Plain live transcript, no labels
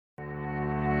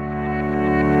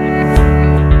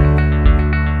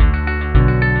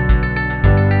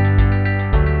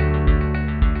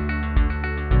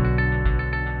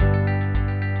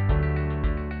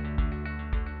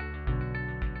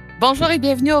Bonjour et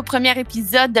bienvenue au premier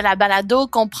épisode de la balado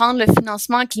Comprendre le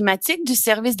financement climatique du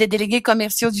Service des délégués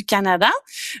commerciaux du Canada.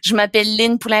 Je m'appelle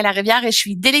Lynne Poulain-Larivière et je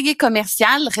suis déléguée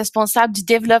commerciale responsable du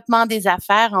développement des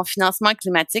affaires en financement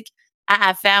climatique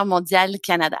à Affaires mondiales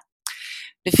Canada.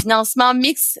 Le financement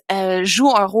mixte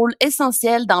joue un rôle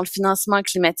essentiel dans le financement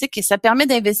climatique et ça permet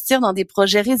d'investir dans des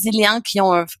projets résilients qui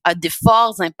ont des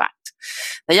forts impacts.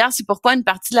 D'ailleurs, c'est pourquoi une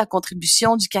partie de la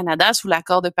contribution du Canada sous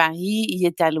l'accord de Paris y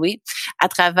est allouée à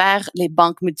travers les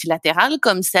banques multilatérales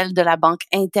comme celle de la Banque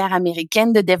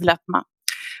interaméricaine de développement.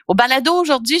 Au balado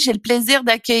aujourd'hui, j'ai le plaisir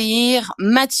d'accueillir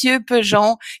Mathieu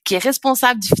Pejon, qui est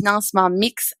responsable du financement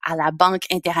mixte à la Banque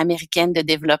interaméricaine de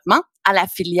développement, à la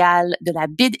filiale de la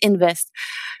BID Invest.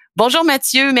 Bonjour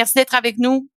Mathieu, merci d'être avec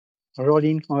nous. Bonjour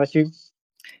Lynne, comment vas-tu?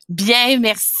 Bien,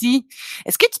 merci.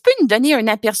 Est-ce que tu peux nous donner un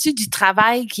aperçu du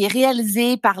travail qui est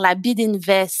réalisé par la BID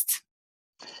Invest?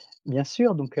 Bien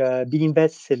sûr, donc BID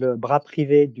Invest, c'est le bras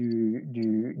privé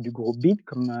du groupe BID,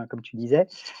 comme tu disais.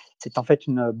 C'est en fait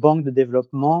une banque de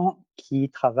développement qui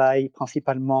travaille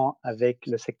principalement avec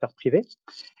le secteur privé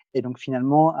et donc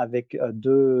finalement avec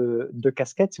deux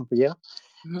casquettes, si on peut dire.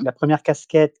 Mhm. La première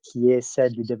casquette qui est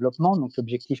celle du développement, donc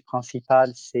l'objectif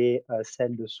principal, c'est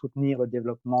celle de soutenir le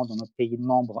développement dans nos pays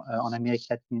membres en Amérique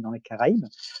latine et dans les Caraïbes,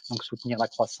 donc soutenir la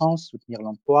croissance, soutenir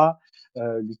l'emploi,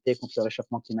 lutter contre le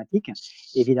réchauffement climatique.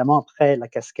 Évidemment, après, la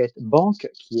casquette banque,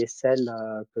 qui est celle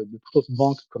de toute autre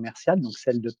banque commerciale, donc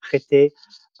celle de prêter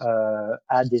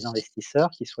à des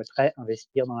investisseurs qui souhaiteraient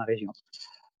investir dans la région.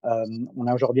 On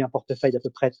a aujourd'hui un portefeuille d'à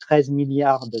peu près 13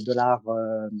 milliards de dollars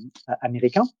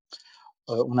américains.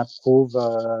 On approuve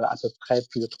à peu près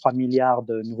plus de 3 milliards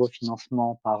de nouveaux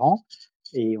financements par an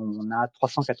et on a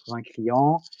 380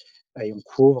 clients et on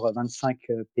couvre 25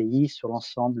 pays sur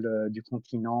l'ensemble du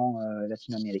continent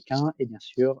latino-américain et bien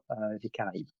sûr des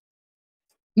Caraïbes.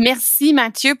 Merci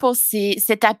Mathieu pour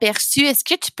cet aperçu. Est-ce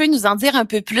que tu peux nous en dire un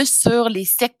peu plus sur les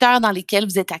secteurs dans lesquels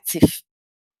vous êtes actifs?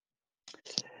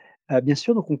 Bien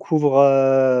sûr, donc on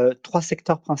couvre 3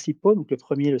 secteurs principaux. Donc le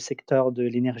premier, le secteur de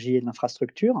l'énergie et de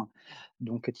l'infrastructure.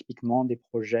 Donc typiquement des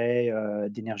projets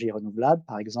d'énergie renouvelable,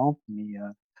 par exemple, mais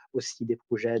aussi des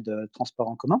projets de transport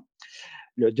en commun.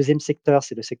 Le deuxième secteur,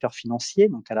 c'est le secteur financier,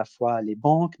 donc à la fois les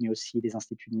banques, mais aussi les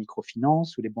instituts de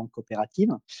microfinance ou les banques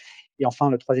coopératives. Et enfin,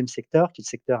 le troisième secteur, qui est le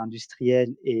secteur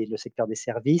industriel et le secteur des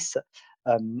services,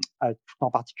 tout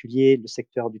en particulier le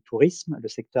secteur du tourisme, le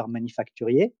secteur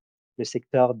manufacturier, le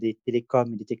secteur des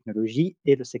télécoms et des technologies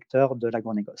et le secteur de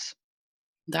l'agronégoce.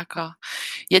 D'accord.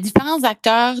 Il y a différents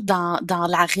acteurs dans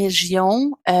la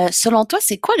région. Selon toi,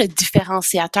 c'est quoi le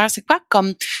différenciateur? C'est quoi,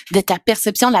 comme de ta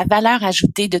perception, la valeur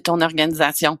ajoutée de ton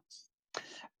organisation?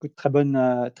 Écoute, très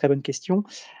bonne question.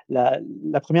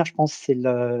 La première, je pense, c'est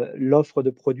l'offre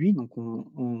de produits. Donc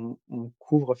on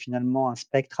couvre finalement un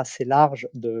spectre assez large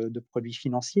de produits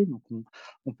financiers. Donc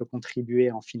on peut contribuer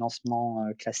en financement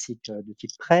classique de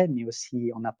type prêt, mais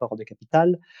aussi en apport de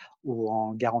capital ou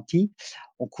en garantie.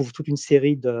 On couvre toute une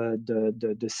série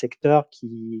de secteurs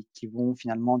qui vont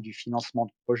finalement du financement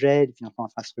de projets, du financement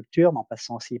d'infrastructures, mais en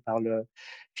passant aussi par le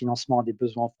financement des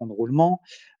besoins en fonds de roulement,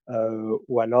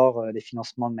 ou alors des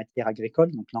financements de matières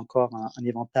agricoles. Donc là encore, un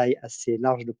éventail assez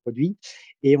large de produits.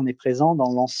 Et on est présent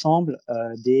dans l'ensemble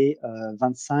des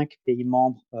 25 pays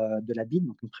membres de la BID,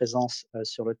 donc une présence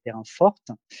sur le terrain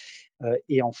forte.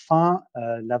 Et enfin,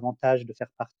 l'avantage de faire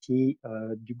partie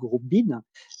du groupe BID,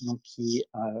 donc qui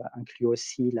inclut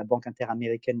aussi la Banque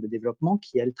interaméricaine de développement,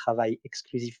 qui, elle, travaille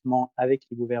exclusivement avec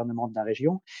les gouvernements de la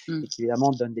région et qui,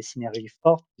 évidemment, donne des synergies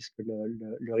fortes, puisque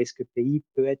le risque pays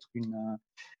peut être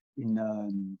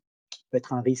peut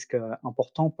être un risque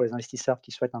important pour les investisseurs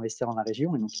qui souhaitent investir dans la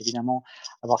région. Et donc, évidemment,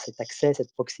 avoir cet accès,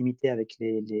 cette proximité avec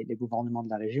les gouvernements de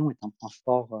la région est un point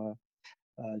fort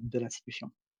de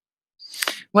l'institution.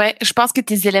 Ouais, je pense que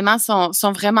tes éléments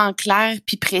sont vraiment clairs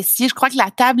puis précis. Je crois que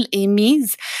la table est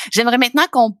mise. J'aimerais maintenant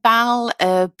qu'on parle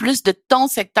plus de ton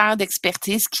secteur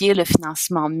d'expertise qui est le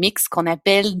financement mixte qu'on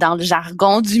appelle dans le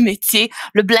jargon du métier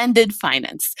le blended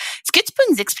finance. Est-ce que tu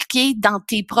peux nous expliquer dans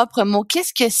tes propres mots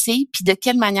qu'est-ce que c'est puis de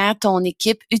quelle manière ton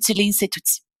équipe utilise cet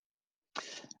outil?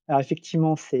 Alors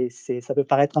effectivement, ça peut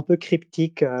paraître un peu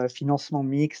cryptique, financement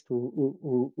mixte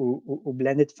ou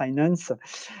blended finance.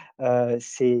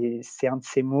 C'est un de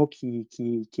ces mots qui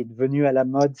est devenu à la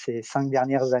mode ces 5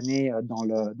 dernières années, dans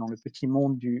le petit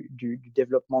monde du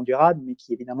développement durable, mais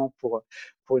qui évidemment pour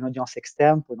une audience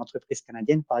externe, pour une entreprise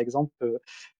canadienne par exemple,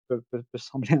 peut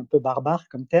sembler un peu barbare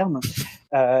comme terme.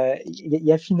 Il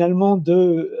y a finalement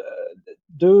deux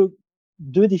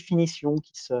 2 définitions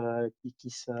qui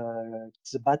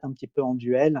se battent un petit peu en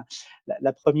duel.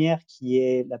 La 1re qui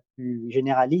est la plus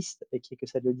généraliste et qui est que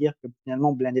ça veut dire que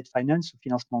finalement blended finance ou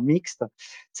financement mixte,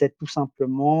 c'est tout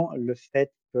simplement le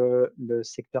fait que le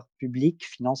secteur public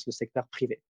finance le secteur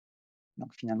privé.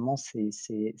 Donc finalement, c'est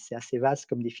assez vaste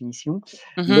comme définition.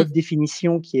 Mhm. L'autre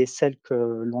définition qui est celle que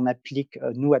l'on applique,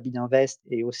 nous à Bidinvest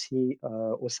et aussi,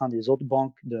 au sein des autres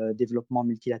banques de développement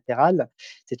multilatéral,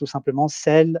 c'est tout simplement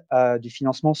celle, du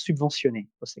financement subventionné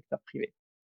au secteur privé.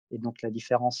 Et donc la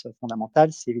différence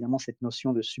fondamentale, c'est évidemment cette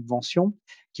notion de subvention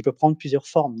qui peut prendre plusieurs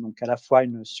formes. Donc à la fois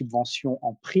une subvention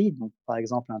en prix, donc par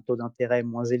exemple un taux d'intérêt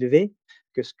moins élevé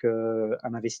que ce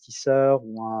qu'un investisseur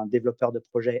ou un développeur de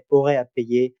projet aurait à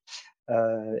payer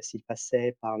s'il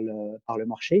passait par le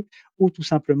marché, ou tout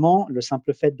simplement le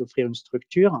simple fait d'offrir une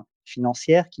structure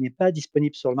financière qui n'est pas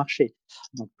disponible sur le marché.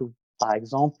 Donc, par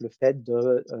exemple, le fait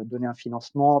de donner un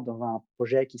financement dans un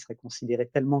projet qui serait considéré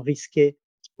tellement risqué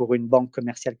pour une banque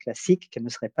commerciale classique qu'elle ne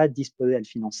serait pas disposée à le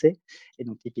financer. Et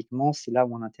donc, typiquement, c'est là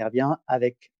où on intervient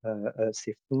avec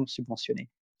ces fonds subventionnés,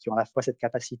 qui ont à la fois cette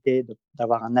capacité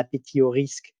d'avoir un appétit au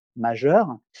risque majeur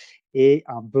et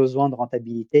un besoin de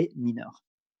rentabilité mineur.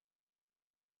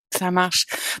 Ça marche.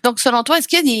 Donc, selon toi, est-ce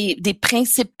qu'il y a des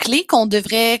principes clés qu'on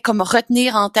devrait comme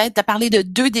retenir en tête? Tu as parlé de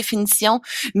 2 définitions,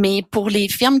 mais pour les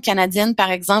firmes canadiennes,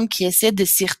 par exemple, qui essaient de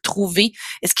s'y retrouver,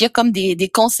 est-ce qu'il y a comme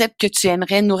des concepts que tu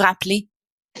aimerais nous rappeler?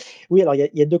 Oui, alors il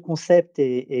y a 2 concepts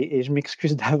et je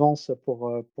m'excuse d'avance pour,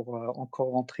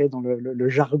 encore rentrer dans le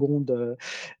jargon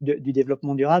du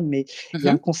développement durable, mais il y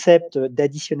a un Mhm, concept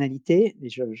d'additionnalité et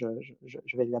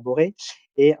je vais l'élaborer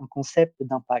et un concept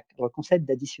d'impact. Alors le concept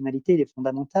d'additionnalité, il est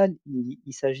fondamental.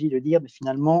 Il s'agit de dire, mais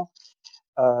finalement,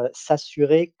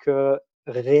 s'assurer que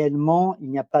réellement, il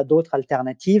n'y a pas d'autre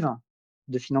alternative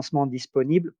de financement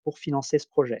disponible pour financer ce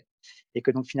projet et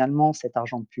que donc finalement cet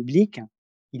argent public,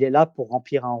 il est là pour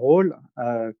remplir un rôle,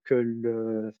 que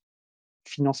le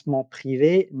financement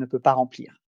privé ne peut pas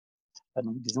remplir.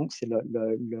 Donc disons que c'est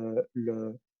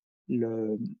le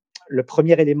le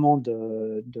 1er élément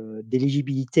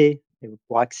d'éligibilité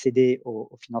pour accéder au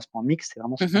financement mixte, c'est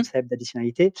vraiment ce mhm, concept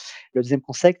d'additionnalité. Le 2e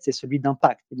concept, c'est celui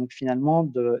d'impact et donc finalement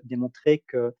de démontrer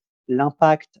que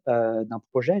l'impact, d'un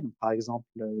projet, donc par exemple,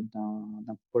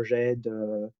 d'un projet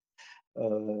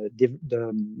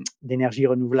d'énergie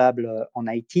renouvelable, en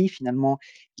Haïti, finalement,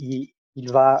 il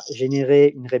va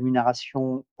générer une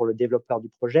rémunération pour le développeur du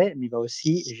projet, mais il va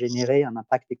aussi générer un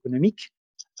impact économique,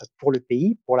 pour le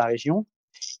pays, pour la région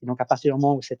et donc à partir du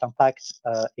moment où cet impact,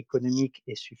 économique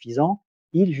est suffisant,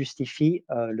 il justifie,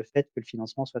 le fait que le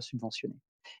financement soit subventionné.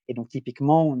 Et donc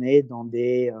typiquement, on est dans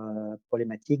des,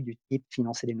 problématiques du type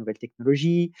financer des nouvelles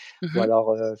technologies ou mhm,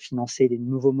 alors, financer des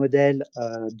nouveaux modèles,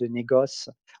 de négoce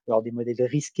ou alors des modèles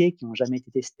risqués qui n'ont jamais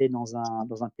été testés dans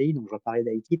un pays. Donc je vais parler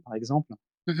d'Haïti, par exemple.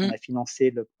 On mhm. a financé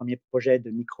le 1er projet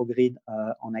de microgrid,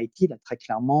 en Haïti. Là, très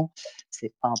clairement,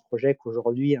 c'est pas un projet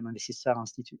qu'aujourd'hui un investisseur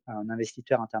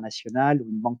international ou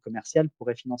une banque commerciale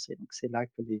pourrait financer. Donc c'est là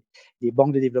que les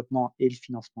banques de développement et le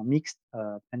financement mixte,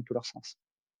 prennent tout leur sens.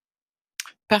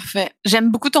 Parfait.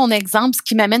 J'aime beaucoup ton exemple, ce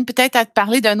qui m'amène peut-être à te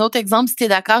parler d'un autre exemple, si tu es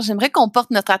d'accord. J'aimerais qu'on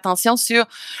porte notre attention sur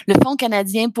le Fonds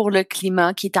canadien pour le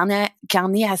climat, qui en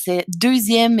est à sa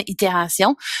 2e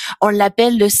itération. On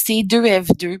l'appelle le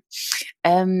C2F2.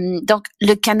 Donc,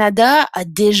 le Canada a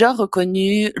déjà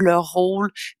reconnu le rôle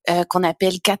qu'on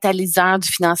appelle catalyseur du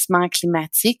financement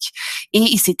climatique et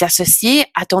il s'est associé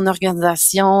à ton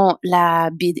organisation, la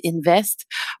Bid Invest,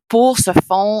 pour ce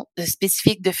fonds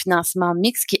spécifique de financement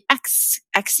mixte qui est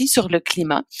axé sur le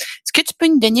climat. Est-ce que tu peux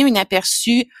nous donner un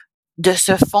aperçu de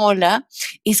ce fonds-là?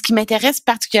 Et ce qui m'intéresse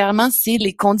particulièrement, c'est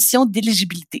les conditions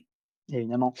d'éligibilité.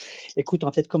 Évidemment. Écoute, on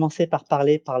va peut-être commencer par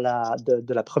parler par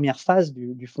de la première phase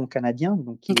du fonds canadien,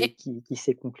 donc OK? qui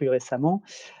s'est conclu récemment.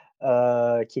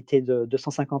 Qui était de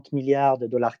 250 milliards de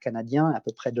dollars canadiens, à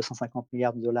peu près 250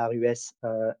 milliards de dollars US,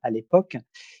 à l'époque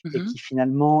et Mhm, qui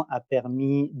finalement a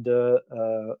permis de,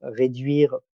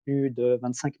 réduire plus de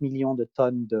 25 millions de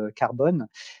tonnes de carbone.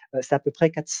 C'est à peu près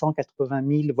 480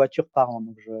 000 voitures par an,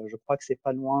 donc je crois que c'est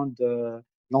pas loin de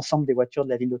l'ensemble des voitures de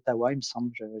la ville d'Ottawa, il me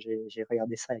semble, j'ai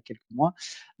regardé ça il y a quelques mois.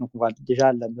 Donc on voit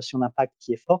déjà la notion d'impact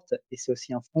qui est forte et c'est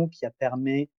aussi un fonds qui a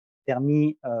permis,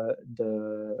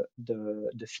 de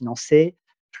financer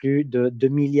plus de 2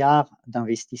 milliards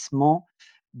d'investissements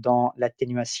dans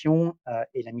l'atténuation,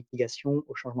 et la mitigation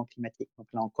au changement climatique. Donc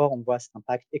là encore, on voit cet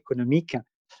impact économique,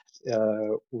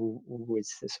 où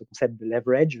c'est ce concept de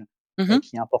leverage, mhm,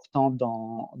 qui est important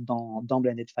dans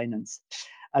blended finance.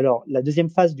 Alors, la deuxième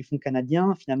phase du fonds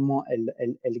canadien, finalement,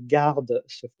 elle garde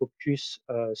ce focus,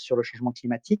 sur le changement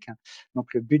climatique.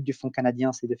 Donc le but du fonds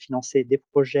canadien, c'est de financer des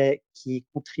projets qui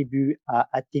contribuent à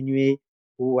atténuer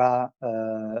ou à,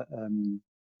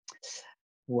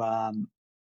 ou à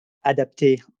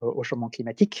adapter au changement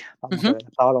climatique. Pardon, Mhm, j'avais la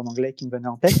parole en anglais qui me venait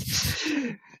en tête.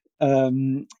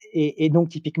 Hem et donc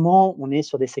typiquement, on est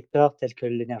sur des secteurs tels que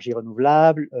l'énergie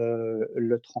renouvelable,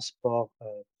 le transport,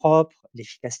 propre,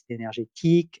 l'efficacité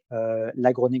énergétique,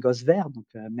 l'agronégoce vert, donc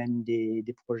même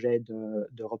des projets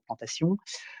de replantation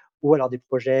ou alors des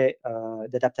projets,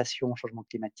 d'adaptation au changement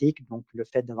climatique. Donc le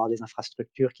fait d'avoir des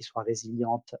infrastructures qui soient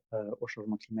résilientes, au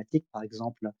changement climatique. Par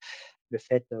exemple, le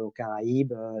fait, aux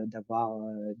Caraïbes, d'avoir,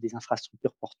 des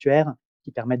infrastructures portuaires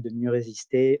qui permettent de mieux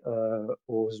résister,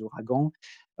 aux ouragans,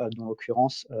 dont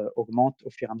l'occurrence, augmente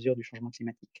au fur et à mesure du changement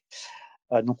climatique.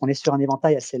 Donc on est sur un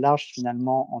éventail assez large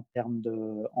finalement en termes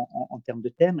de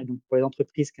thèmes et donc pour les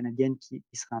entreprises canadiennes qui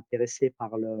seraient intéressées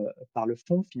par le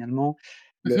fonds finalement,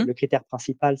 mhm, le critère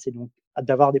principal, c'est donc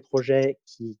d'avoir des projets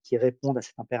qui répondent à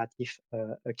cet impératif,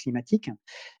 climatique,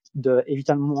 de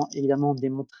évidemment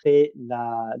démontrer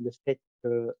le fait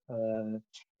que,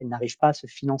 elles n'arrivent pas à se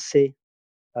financer,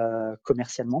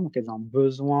 commercialement, donc elles ont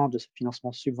besoin de ce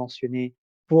financement subventionné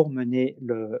pour mener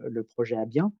le projet à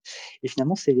bien et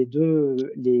finalement c'est les 2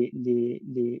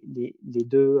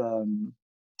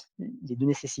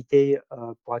 nécessités,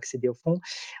 pour accéder au fonds.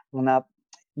 On a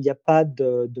il n'y a pas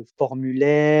de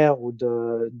formulaire ou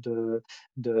de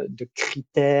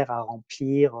critères à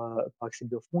remplir, pour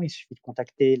accéder au fonds. Il suffit de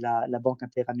contacter la Banque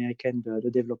interaméricaine de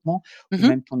développement ou mhm.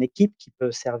 même ton équipe qui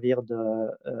peut servir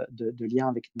de lien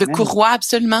avec De nous-mêmes. courroie,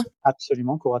 absolument.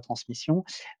 Absolument, Cora Transmission,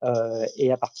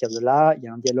 et à partir de là, il y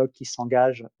a un dialogue qui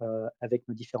s'engage, avec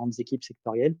nos différentes équipes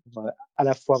sectorielles pour, à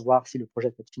la fois voir si le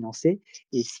projet peut être financé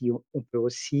et si on peut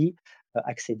aussi,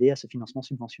 accéder à ce financement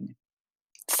subventionné.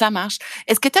 Ça marche.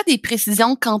 Est-ce que tu as des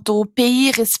précisions quant aux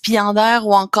pays récipiendaires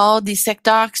ou encore des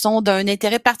secteurs qui sont d'un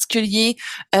intérêt particulier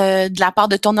de la part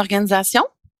de ton organisation?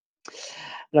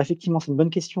 Alors effectivement, c'est une bonne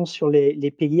question sur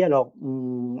les pays. Alors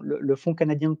on le fonds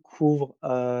canadien couvre,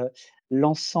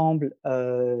 l'ensemble,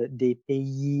 des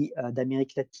pays,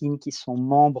 d'Amérique latine qui sont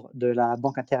membres de la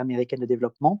Banque interaméricaine de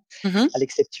développement, Mhm, à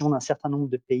l'exception d'un certain nombre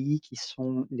de pays qui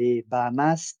sont les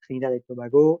Bahamas, Trinidad et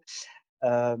Tobago,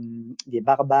 les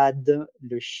Barbades,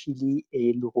 le Chili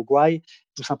et l'Uruguay,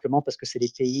 tout simplement parce que c'est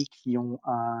des pays qui ont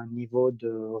un niveau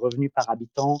de revenu par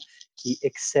habitant qui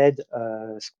excède,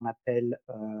 ce qu'on appelle,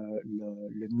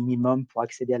 le minimum pour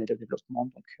accéder à l'aide au développement.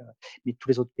 Donc, mais tous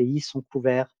les autres pays sont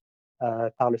couverts,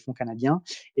 par le fonds canadien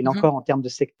et là mhm, encore en termes de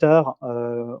secteur,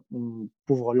 on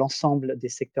couvre l'ensemble des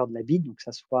secteurs de la ville, donc que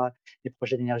ça soit des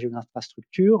projets d'énergie ou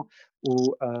d'infrastructure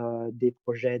ou des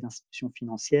projets d'institutions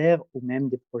financières ou même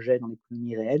des projets dans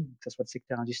l'économie réelle, que ce soit le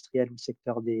secteur industriel ou le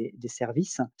secteur des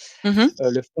services. mhm,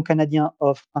 Le fonds canadien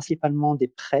offre principalement des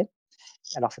prêts.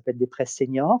 Alors ça peut être des prêts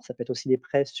seniors, ça peut être aussi des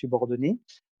prêts subordonnés.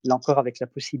 Là encore avec la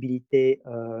possibilité,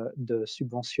 de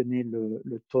subventionner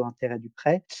le taux d'intérêt du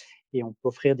prêt et on peut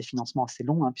offrir des financements assez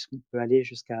longs, hein, puisqu'on peut aller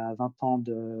jusqu'à 20 ans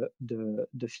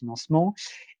de financement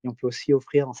et on peut aussi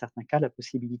offrir dans certains cas la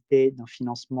possibilité d'un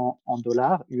financement en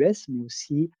dollars US, mais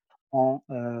aussi en,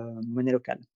 monnaie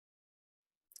locale.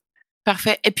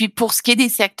 parfait. Et puis pour ce qui est des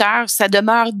secteurs, ça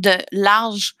demeure de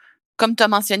large, comme tu as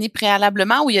mentionné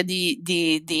préalablement, ou il y a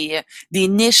des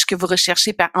niches que vous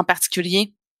recherchez en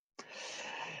particulier?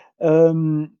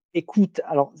 Écoute,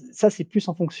 alors ça, c'est plus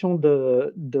en fonction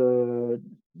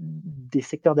des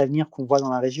secteurs d'avenir qu'on voit dans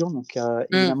la région. Donc, Mm.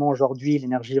 évidemment, aujourd'hui,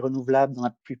 l'énergie renouvelable dans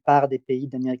la plupart des pays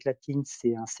d'Amérique latine,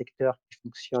 c'est un secteur qui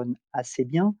fonctionne assez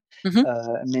bien, Mhm,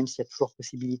 même s'il y a toujours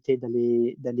possibilité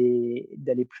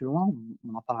d'aller plus loin.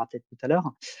 On en parlera peut-être tout à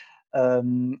l'heure.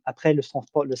 Après le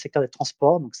secteur des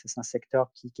transports, donc c'est un secteur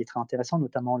qui est très intéressant,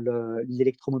 notamment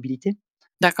l'électromobilité.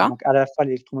 d'accord. Donc à la fois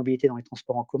l'électromobilité dans les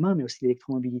transports en commun, mais aussi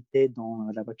l'électromobilité dans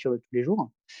la voiture de tous les jours.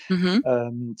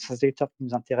 Mhm, C'est un secteur qui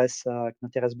nous intéresse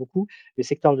beaucoup. Le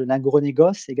secteur de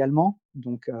l'agronégoce également,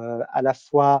 donc à la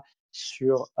fois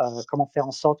sur, comment faire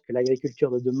en sorte que l'agriculture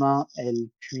de demain, elle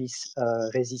puisse,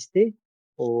 résister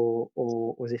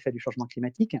aux effets du changement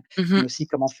climatique, mhm. mais aussi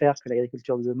comment faire que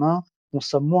l'agriculture de demain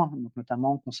consomme moins, donc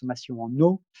notamment consommation en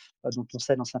eau, dont on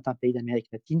sait dans certains pays d'Amérique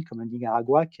latine, comme le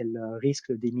Nicaragua, qu'elle,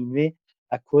 risque de diminuer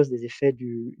à cause des effets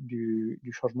du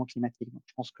changement climatique. Donc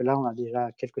je pense que là, on a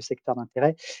déjà quelques secteurs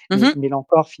d'intérêt. Mhm. Mais là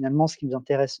encore, finalement, ce qui nous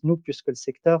intéresse, nous, plus que le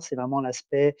secteur, c'est vraiment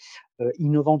l'aspect,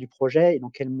 innovant du projet et dans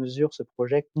quelle mesure ce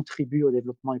projet contribue au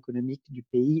développement économique du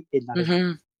pays et de la région.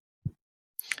 Mhm.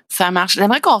 Ça marche.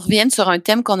 J'aimerais qu'on revienne sur un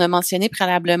thème qu'on a mentionné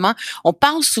préalablement. On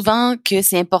parle souvent que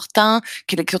c'est important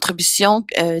que les contributions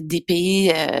des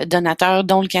pays donateurs,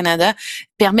 dont le Canada,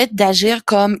 permettent d'agir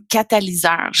comme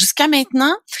catalyseurs. Jusqu'à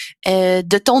maintenant,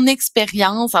 de ton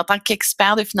expérience en tant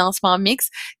qu'expert de financement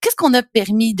mixte, qu'est-ce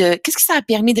que ça a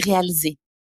permis de réaliser?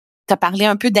 Tu as parlé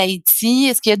un peu d'Haïti.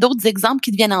 Est-ce qu'il y a d'autres exemples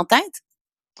qui te viennent en tête?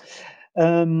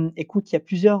 Écoute, il y a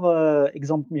plusieurs,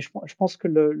 exemples, mais je pense que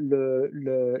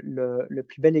le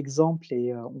plus bel exemple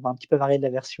et on va un petit peu varier de la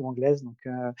version anglaise, donc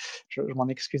je m'en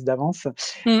excuse d'avance,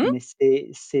 Mhm. mais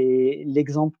c'est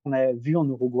l'exemple qu'on a vu en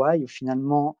Uruguay où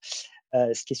finalement,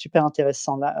 ce qui est super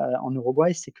intéressant là, en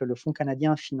Uruguay, c'est que le Fonds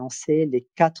canadien a financé les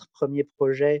 4 premiers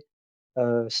projets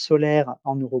solaire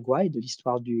en Uruguay de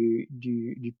l'histoire du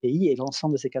pays et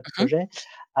l'ensemble de ces 4 projets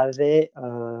avaient,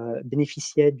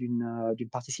 bénéficiaient d'une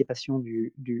participation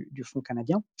du fonds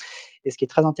canadien et ce qui est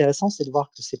très intéressant, c'est de voir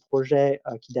que ces projets,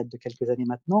 qui datent de quelques années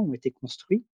maintenant, ont été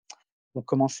construits, ont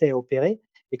commencé à opérer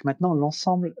et que maintenant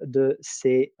l'ensemble de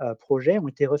ces, projets ont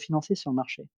été refinancés sur le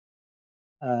marché.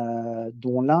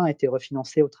 Dont l'un a été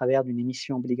refinancé au travers d'une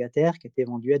émission obligataire qui a été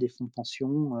vendue à des fonds de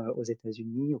pension, aux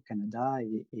États-Unis, au Canada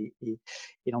et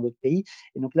dans d'autres pays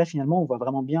et donc là, finalement, on voit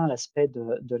vraiment bien l'aspect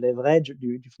de leverage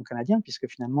du fonds canadien puisque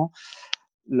finalement,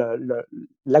 le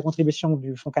la contribution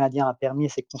du fonds canadien a permis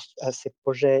à ces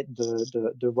projets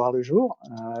de voir le jour,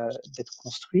 d'être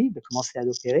construits, de commencer à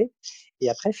l'opérer et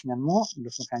après finalement, le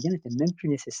fonds canadien n'était même plus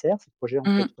nécessaire. Ces projets ont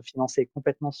pu Mhm. être financés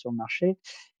complètement sur le marché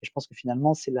et je pense que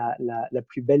finalement, c'est la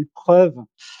plus belle preuve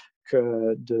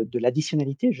que de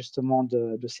l'additionnalité justement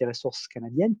de ces ressources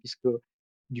canadiennes puisque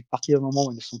du partir du moment où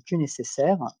elles ne sont plus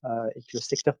nécessaires, et que le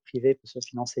secteur privé peut se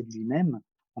financer de lui-même,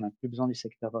 on n'a plus besoin du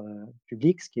secteur,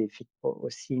 public, ce qui est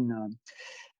aussi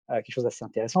quelque chose d'assez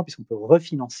intéressant puisqu'on peut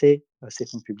refinancer, ces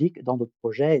fonds publics dans d'autres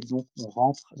projets et donc on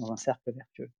rentre dans un cercle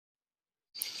vertueux.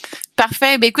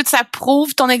 Parfait. Ben écoute,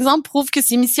 ton exemple prouve que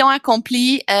c'est mission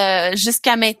accomplie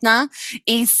jusqu'à maintenant.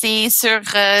 Et c'est sur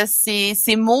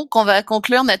ces mots qu'on va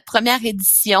conclure notre première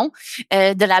édition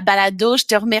de la balado. Je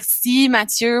te remercie,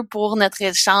 Mathieu, pour notre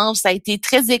échange. Ça a été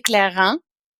très éclairant.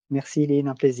 Merci Lynn,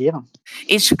 un plaisir.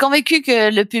 Et je suis convaincue que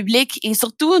le public et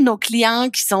surtout nos clients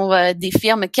qui sont des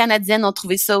firmes canadiennes ont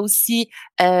trouvé ça aussi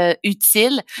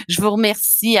utile. Je vous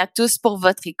remercie à tous pour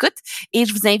votre écoute et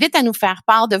je vous invite à nous faire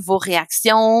part de vos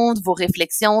réactions, de vos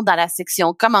réflexions dans la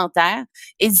section commentaires.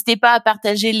 N'hésitez pas à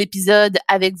partager l'épisode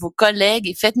avec vos collègues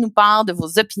et faites-nous part de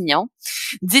vos opinions.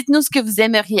 Dites-nous ce que vous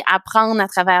aimeriez apprendre à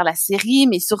travers la série,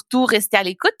 mais surtout restez à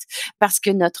l'écoute parce que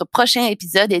notre prochain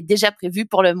épisode est déjà prévu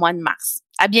pour le mois de mars.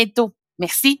 À bientôt.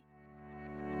 Merci.